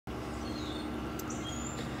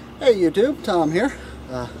Hey YouTube, Tom here.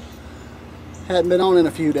 Hadn't been on in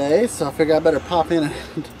a few days, so I figured I better pop in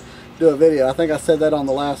and do a video. I think I said that on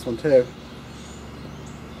the last one too.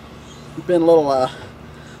 It's been a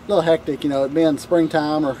little hectic, you know, it being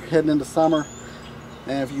springtime or heading into summer.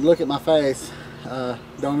 And if you look at my face,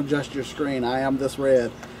 don't adjust your screen. I am this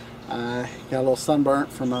red. I got a little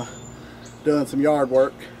sunburnt from doing some yard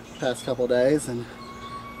work the past couple of days, and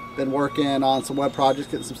been working on some web projects,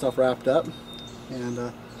 getting some stuff wrapped up.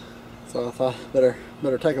 And so I thought better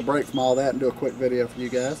take a break from all that and do a quick video for you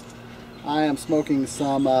guys. I am smoking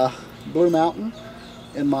some Blue Mountain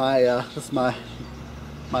in my this is my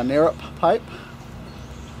Narup pipe.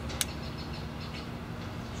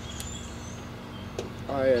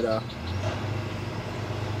 I had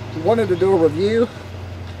wanted to do a review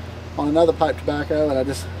on another pipe tobacco, and I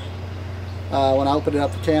just when I opened it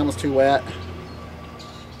up, the can was too wet,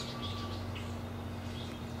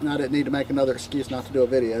 and I didn't need to make another excuse not to do a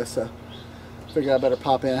video, so I figured I better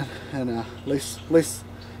pop in and at least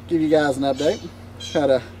give you guys an update. Had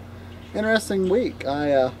a interesting week.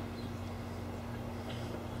 I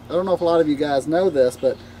don't know if a lot of you guys know this,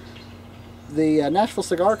 but the Nashville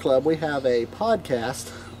Cigar Club, we have a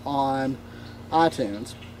podcast on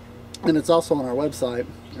iTunes, and it's also on our website,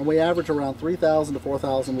 and we average around 3,000 to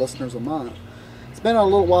 4,000 listeners a month. It's been a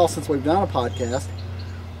little while since we've done a podcast,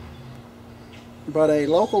 but a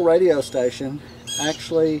local radio station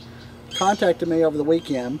actually contacted me over the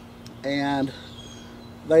weekend, and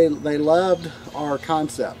they loved our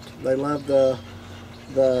concept. They loved the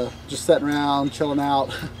just sitting around chilling out,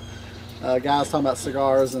 guys talking about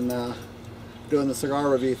cigars and doing the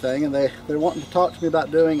cigar review thing, and they're wanting to talk to me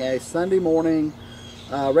about doing a Sunday morning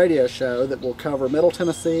radio show that will cover Middle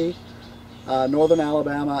Tennessee, Northern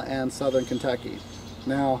Alabama, and Southern Kentucky.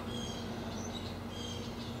 Now,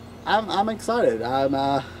 I'm excited.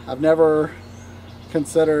 I've never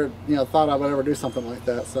considered, thought I would ever do something like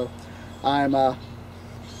that. So I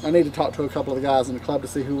need to talk to a couple of the guys in the club to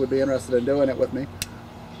see who would be interested in doing it with me.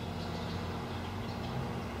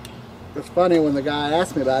 It's funny, when the guy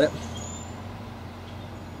asked me about it,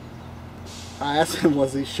 I asked him,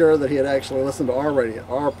 was he sure that he had actually listened to our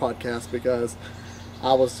podcast, because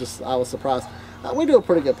I was surprised. We do a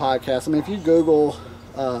pretty good podcast. I mean, if you Google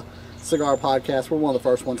cigar podcast, we're one of the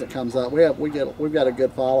first ones that comes up. We've got a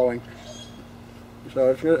good following. So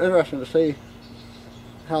it's interesting to see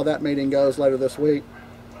how that meeting goes later this week.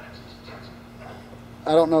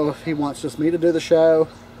 I don't know if he wants just me to do the show,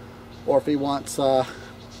 or if he wants hell,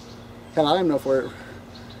 I don't know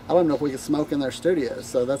if we can smoke in their studios,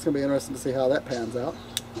 so that's going to be interesting to see how that pans out.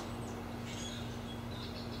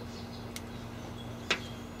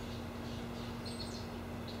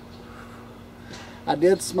 I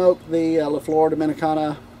did smoke the La Flor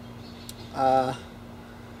Dominicana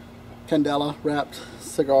Candela wrapped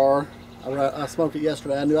cigar. I smoked it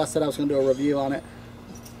yesterday. I said I was going to do a review on it.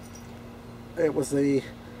 I was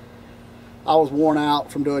worn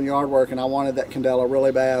out from doing yard work, and I wanted that Candela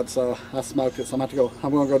really bad, so I smoked it. So I'm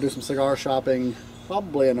going to go do some cigar shopping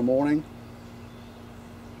probably in the morning,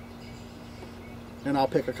 and I'll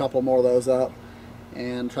pick a couple more of those up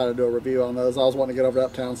and try to do a review on those. I was wanting to get over to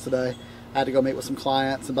Uptowns today. I had to go meet with some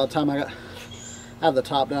clients, and by the time I had the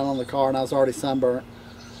top down on the car, and I was already sunburnt,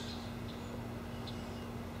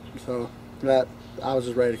 so that I was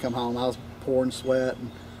just ready to come home. I was pouring sweat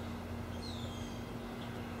and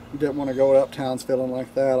didn't want to go to Uptowns feeling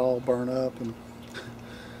like that, all burnt up, and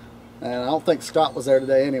I don't think Scott was there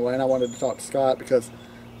today anyway, and I wanted to talk to Scott because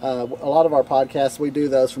a lot of our podcasts, we do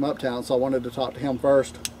those from Uptown, so I wanted to talk to him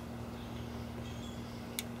first,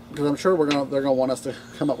 because I'm sure they're going to want us to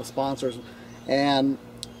come up with sponsors, and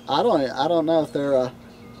I don't know if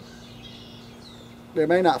they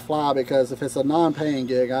may not fly, because if it's a non-paying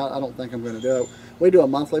gig, I don't think I'm going to do it. We do a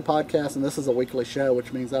monthly podcast, and this is a weekly show,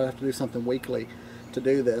 which means I have to do something weekly to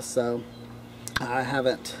do this, so I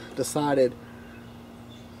haven't decided.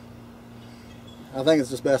 I think it's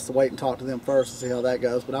just best to wait and talk to them first and see how that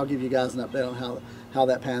goes, but I'll give you guys an update on how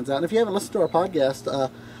that pans out. And if you haven't listened to our podcast,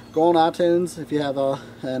 go on iTunes if you have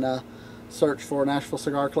and search for Nashville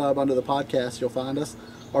Cigar Club under the podcast, you'll find us.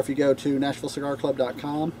 Or if you go to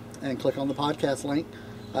NashvilleCigarClub.com and click on the podcast link,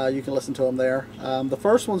 you can listen to them there. The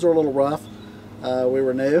first ones are a little rough. We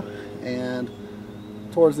were new, and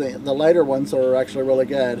towards the later ones are actually really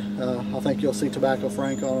good. I think you'll see Tobacco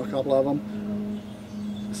Frank on a couple of them.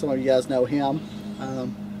 Some of you guys know him.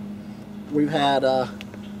 We've had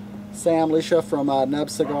Sam Leccia from Nub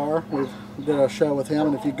Cigar. We did a show with him,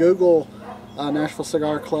 and if you Google Nashville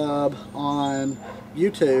Cigar Club on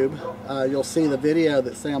YouTube, you'll see the video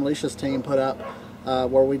that Sam Leccia's team put up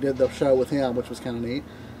where we did the show with him, which was kind of neat.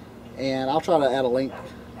 and I'll try to add a link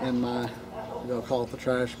in my, call it the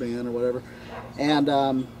trash bin or whatever.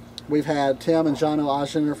 And we've had Tim and Jono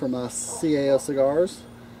Oshiner from CAO Cigars,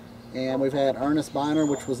 and we've had Ernest Biner,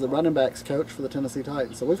 which was the running backs coach for the Tennessee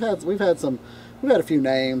Titans. So we've had a few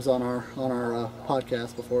names on our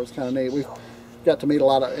podcast before. It's kind of neat. We've got to meet a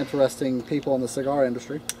lot of interesting people in the cigar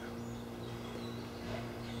industry.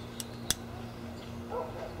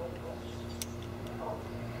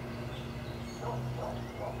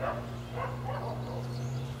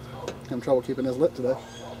 Having trouble keeping this lit today.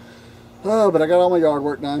 Oh, but I got all my yard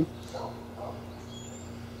work done.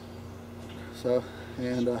 So,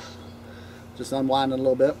 and just unwinding a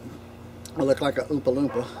little bit. I look like a Oompa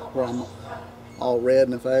Loompa, where I'm all red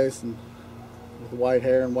in the face and with white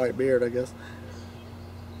hair and white beard, I guess.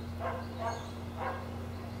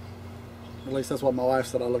 At least that's what my wife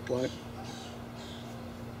said I looked like.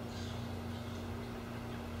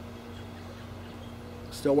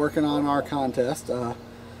 Still working on our contest.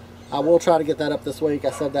 I will try to get that up this week.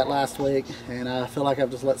 I said that last week, and I feel like I've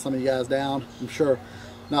just let some of you guys down. I'm sure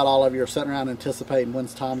not all of you are sitting around anticipating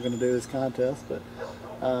when's Tom going to do this contest, but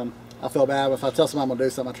I feel bad. If I tell someone I'm going to do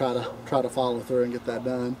something, I try to follow through and get that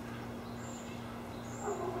done.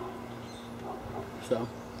 So,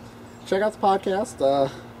 check out the podcast.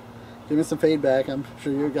 Give me some feedback. I'm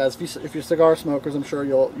sure you guys, if you're cigar smokers, I'm sure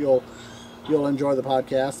you'll enjoy the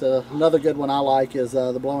podcast. Another good one I like is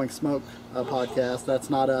the Blowing Smoke podcast. That's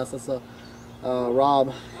not us. That's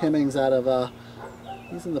Rob Hemmings out of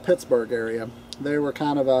he's in the Pittsburgh area. They were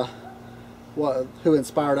kind of who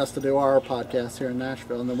inspired us to do our podcast here in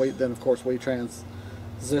Nashville, and then of course we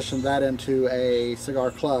transitioned that into a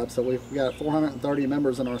cigar club. So we've got 430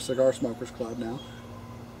 members in our cigar smokers club now.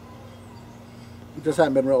 We just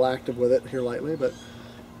haven't been real active with it here lately, but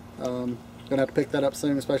gonna have to pick that up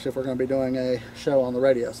soon, especially if we're going to be doing a show on the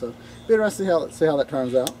radio. So be interested to see how that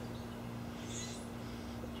turns out.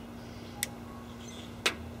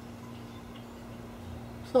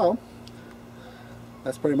 So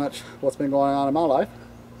that's pretty much what's been going on in my life.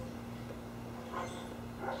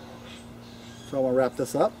 So I'm going to wrap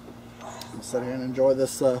this up. I'll sit here and enjoy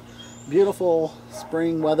this beautiful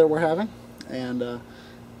spring weather we're having, and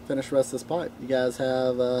finish the rest of this pipe. You guys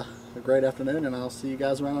have a great afternoon, and I'll see you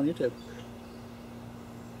guys around on YouTube.